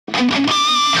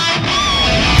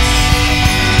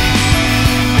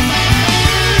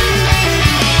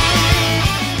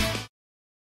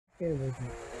with me.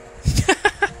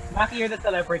 Maki, you're the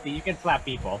celebrity. You can slap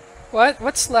people. What?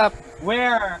 What slap?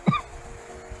 Where?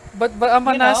 But I'm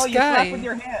a nice you slap guy. with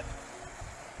your hand.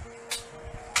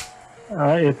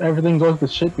 If everything goes to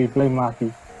shit, we play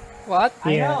Maki. What?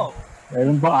 I Yeah. know.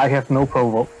 But I have no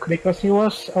provoke. Because he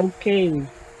was okay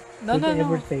No, with no, no.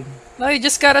 everything. No, you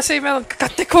just gotta say, Melon,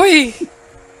 kakate ko eh.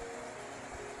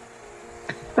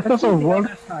 That doesn't The work.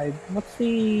 other side. What's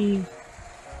the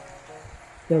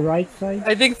right side?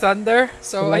 I think Thunder.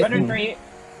 So Like- Run three.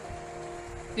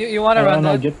 you wanna I run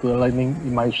wanna that? get to the lightning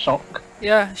in my shock.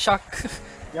 Yeah, shock.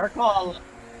 Your call.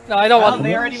 No, I don't Well, want.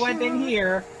 they already went in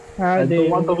here. I don't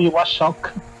want to be what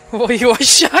shock. Oh, you want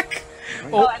shock?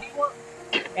 So Oh,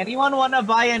 anyone wanna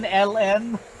buy an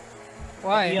LN?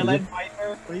 why? LN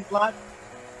fighter free slot?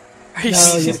 Are you No,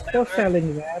 you're serious? still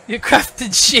selling that. You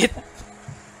crafted shit.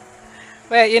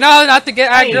 Wait, you know how not to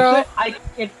get aggro?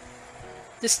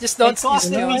 Just don't It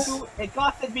costed, use me skills. it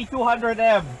costed me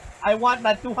 200M. I want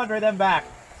that 200M back.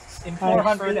 In I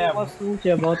 400M. was told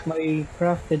you about my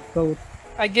crafted coat.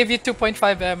 I give you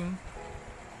 2.5M.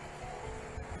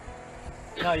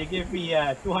 No, you give me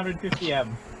 250M.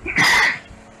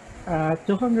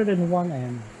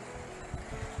 201M.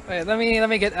 Wait, let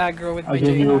me get aggro with I'll my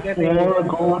give J. you Get 4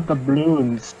 gold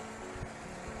doubloons.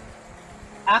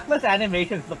 Atlas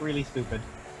animations look really stupid.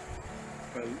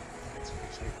 Well, it's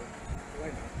recycled. Why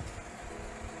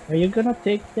not? Are you gonna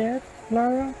take that,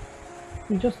 Clara?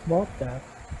 You just bought that.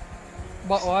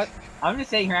 But what? I'm just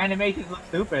saying her animations look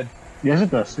stupid. Yes,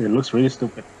 it does. It looks really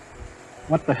stupid.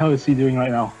 What the hell is he doing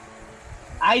right now?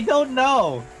 I don't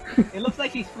know. It looks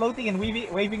like she's floating and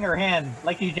waving her hand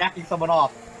like she's jacking someone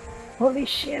off. Holy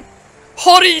shit!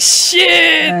 Holy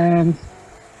shit! And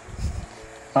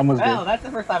someone's Well, dead. that's the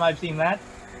first time I've seen that.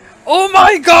 Oh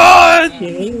my god!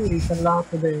 Okay, it's a lot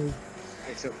today.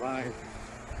 I survived.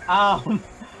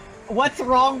 What's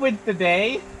wrong with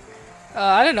today?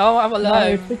 I don't know, I'm No,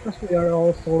 alive. it's because we are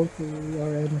all salty or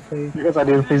anything. Because I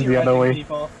didn't face the other way.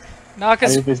 People. No, I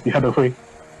because didn't face the other way.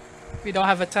 we don't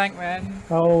have a tank, man.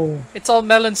 Oh, It's all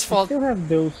Melon's I fault. still have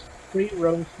those 3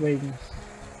 rose wings.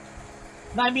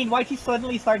 No, I mean, why'd she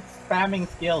suddenly start spamming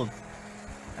skills?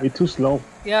 Are you too slow?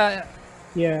 Yeah,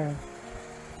 Yeah,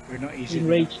 We're not easy.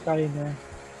 enrage timer.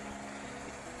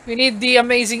 we need the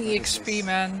amazing EXP,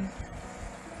 man.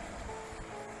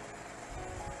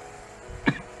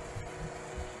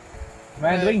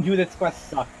 Man, doing Judith's quests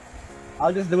suck.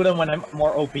 I'll just do them when I'm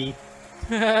more OP.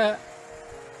 I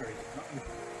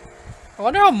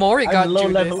wonder how Mori got I'm low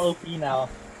Judith. level OP now.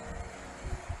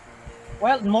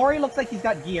 Well, Mori looks like he's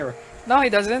got gear. No, he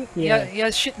doesn't. Yeah. He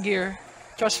has shit gear.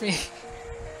 Trust me.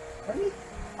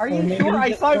 Are you maybe sure? I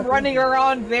just saw him fucking- running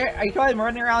around there. I saw him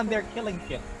running around there killing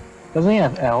shit. Doesn't he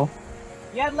have L?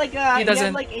 He had like He a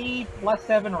doesn't. a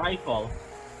 +7 rifle.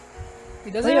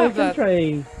 He doesn't Hey, I have can that.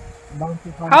 try bounty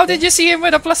hunter. How did you see him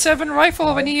with a +7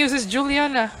 rifle when he uses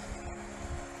Juliana?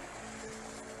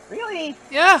 Really?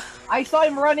 Yeah. I saw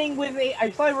him running with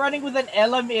an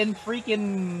Elm in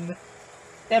freaking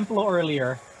Templo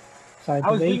earlier. Side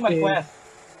I was doing my bacon. quest.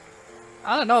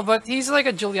 I don't know, but he's like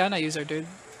a Juliana user, dude.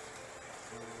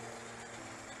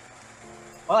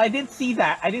 Well, I didn't see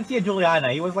that. I didn't see a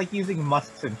Juliana. He was like using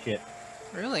musks and shit.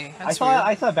 Really? I That's saw weird.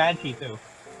 I saw Banshee too.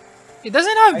 He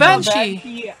doesn't have I saw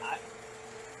Banshee.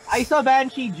 I saw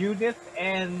Banshee, Judith,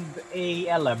 and a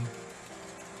Elm.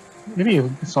 Maybe you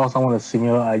saw someone with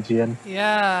similar IGN.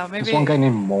 Yeah, maybe. There's one guy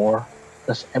named Moore.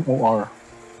 That's M-O-R.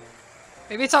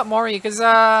 Maybe it's not Mori, because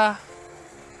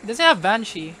he doesn't have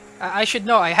Banshee. I should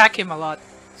know. I hack him a lot.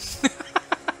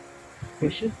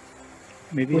 We should,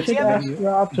 Maybe we it's should ask you.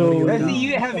 Rob Does to... Does he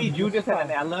have a Judith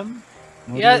and an Elm?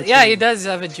 Yeah, he does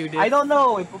have a Judith. I don't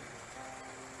know.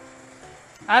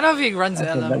 I don't know if he runs Okay,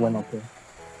 that LM. went okay.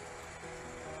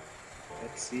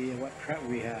 Let's see what crap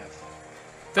we have.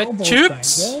 Vet Cowboy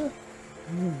chips! tiger?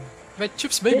 Mm. Vet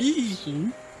chips, baby!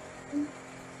 Fishy.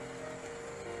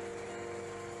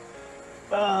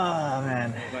 Oh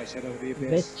man. What about Shadow of the Vet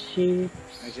Abyss?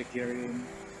 chips. Magic Earring.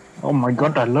 Oh my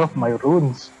god, I love my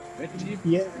runes. Red Jeep.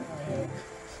 Yeah.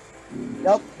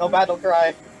 Nope. No battle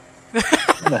cry.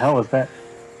 What the hell was that?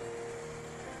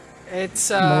 It's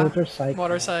Motorcycle.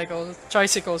 motorcycles,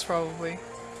 tricycles probably.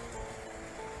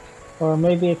 Or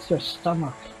maybe it's your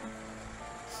stomach.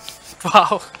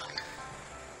 Wow.